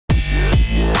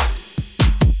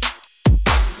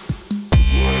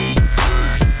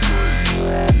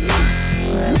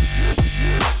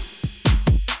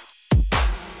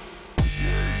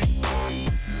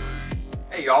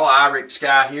Irix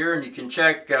guy here, and you can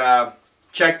check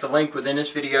the link within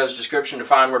this video's description to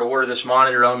find where to order this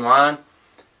monitor online.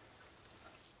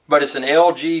 But it's an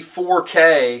LG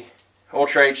 4K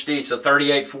Ultra HD, so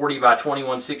 3840 by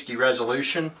 2160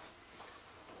 resolution.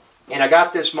 And I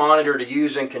got this monitor to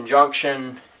use in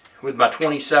conjunction with my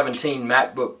 2017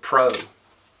 MacBook Pro.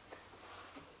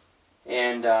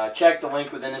 And check the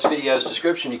link within this video's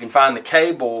description. You can find the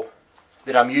cable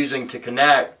that I'm using to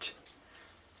connect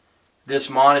this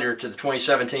monitor to the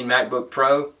 2017 MacBook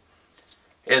Pro,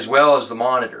 as well as the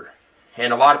monitor.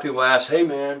 And a lot of people ask, hey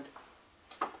man,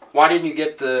 why didn't you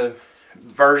get the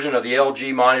version of the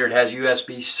LG monitor that has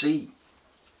USB-C?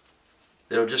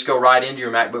 It'll just go right into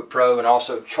your MacBook Pro and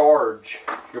also charge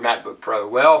your MacBook Pro.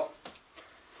 Well,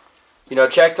 you know,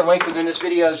 check the link within this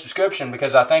video's description,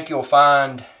 because I think you'll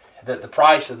find that the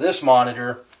price of this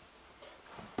monitor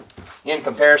in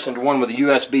comparison to one with a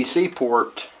USB-C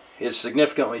port is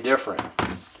significantly different.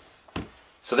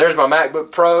 So there's my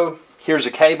MacBook Pro. Here's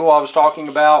the cable I was talking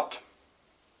about.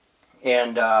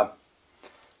 And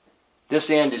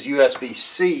this end is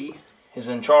USB-C, is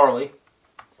in Charlie.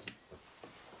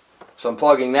 So I'm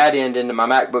plugging that end into my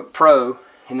MacBook Pro.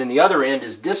 And then the other end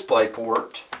is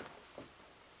DisplayPort,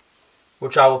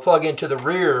 which I will plug into the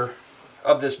rear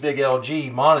of this big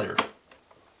LG monitor.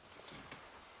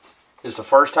 This is the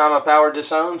first time I powered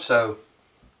this on, so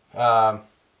let's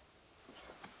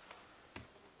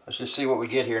just see what we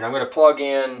get here. And I'm going to plug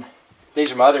in,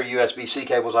 these are my other USB-C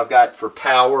cables I've got for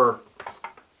power.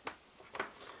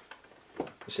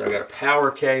 Let's see, I've got a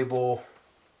power cable,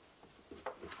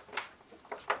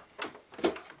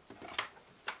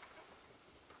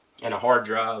 and a hard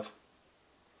drive.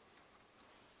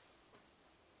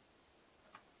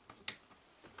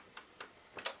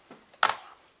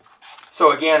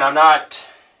 So again, I'm not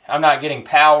getting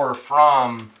power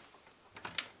from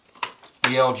the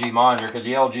LG monitor, because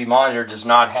the LG monitor does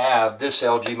not have, this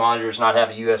LG monitor does not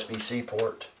have a USB-C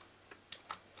port.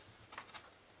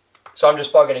 So I'm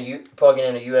just plugging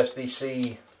in a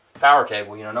USB-C power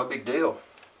cable, you know, no big deal.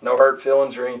 No hurt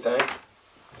feelings or anything.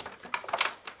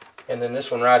 And then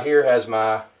this one right here has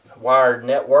my wired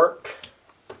network.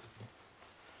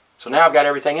 So now I've got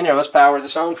everything in there. Let's power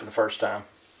this on for the first time.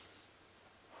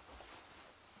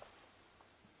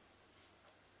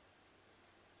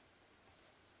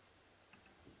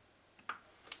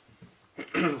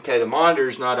 Okay, the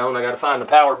monitor's not on. I got to find the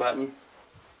power button.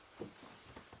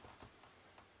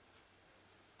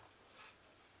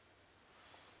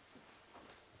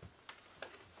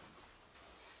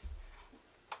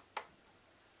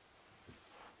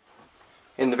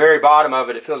 In the very bottom of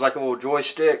it, it feels like a little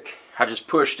joystick. I just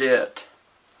pushed it,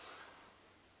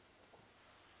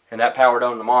 and that powered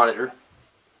on the monitor.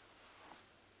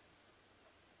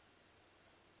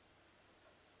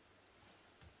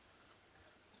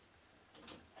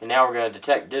 And now we're going to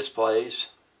detect displays.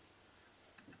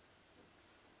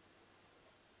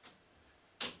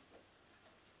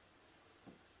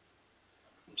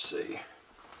 Let's see.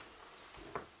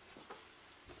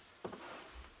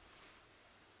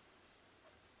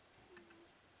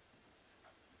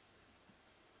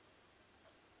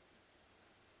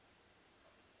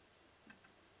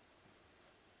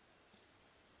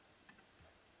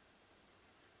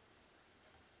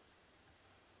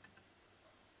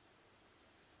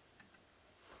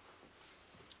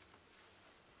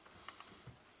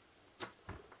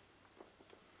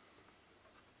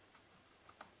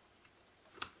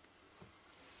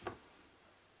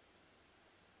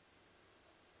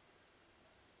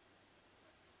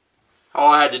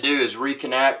 All I had to do is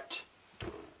reconnect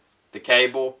the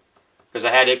cable, because I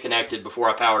had it connected before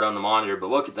I powered on the monitor. But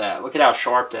look at that. Look at how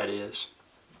sharp that is.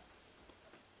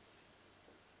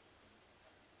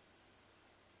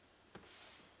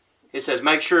 It says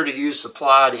make sure to use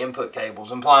supplied input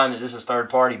cables, implying that this is third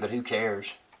party, but who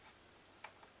cares?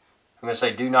 I'm going to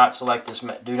say do not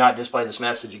display this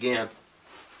message again.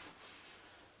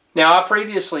 Now I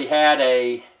previously had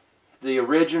the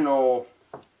original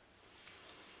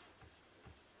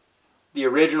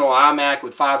iMac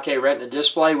with 5K Retina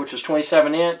display, which was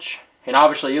 27-inch, and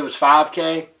obviously it was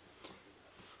 5K.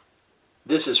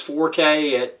 This is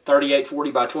 4K at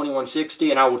 3840 by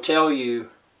 2160, and I will tell you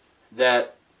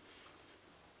that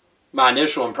my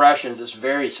initial impressions is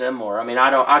very similar. I mean,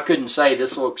 I couldn't say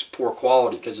this looks poor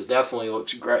quality, because it definitely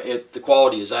looks great. The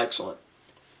quality is excellent.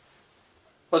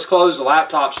 Let's close the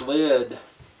laptop's lid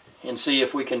and see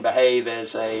if we can behave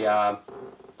as a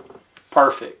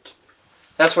perfect.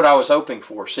 That's what I was hoping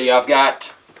for. See, now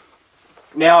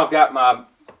I've got my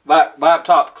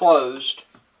laptop closed.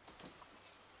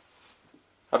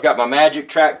 I've got my Magic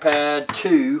Trackpad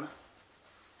 2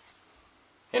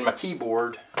 and my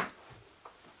keyboard.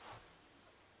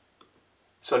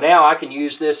 So now I can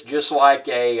use this just like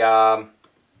a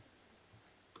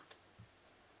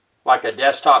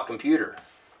desktop computer.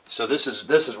 So this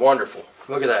is wonderful.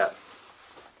 Look at that.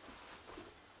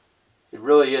 It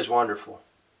really is wonderful.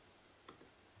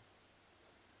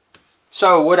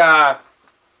 So would I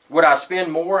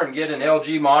spend more and get an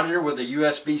LG monitor with a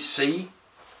USB-C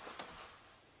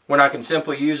when I can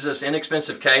simply use this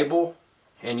inexpensive cable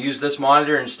and use this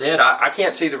monitor instead? I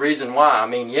can't see the reason why. I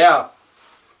mean, yeah,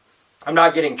 I'm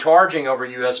not getting charging over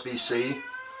USB-C,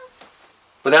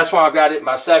 but that's why I've got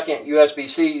my second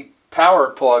USB-C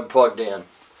power plug plugged in.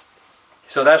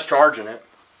 So that's charging it.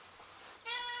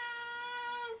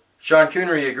 Sean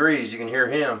Coonery agrees. You can hear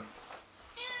him.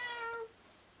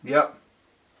 Yep.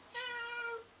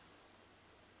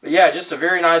 But yeah, just a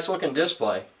very nice looking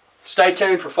display. Stay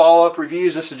tuned for follow-up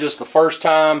reviews. This is just the first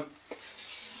time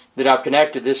that I've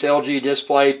connected this LG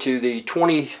display to the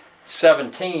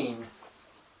 2017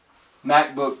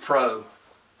 MacBook Pro.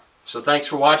 So thanks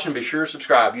for watching. Be sure to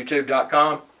subscribe.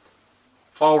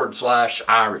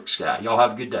 YouTube.com/IRIXGuy. Y'all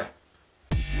have a good day.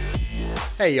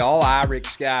 Hey y'all,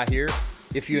 IRIXGuy here.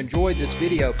 If you enjoyed this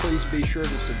video, please be sure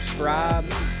to subscribe,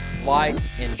 like,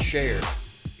 and share.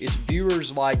 It's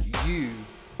viewers like you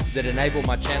that enable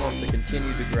my channel to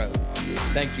continue to grow.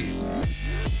 Thank you.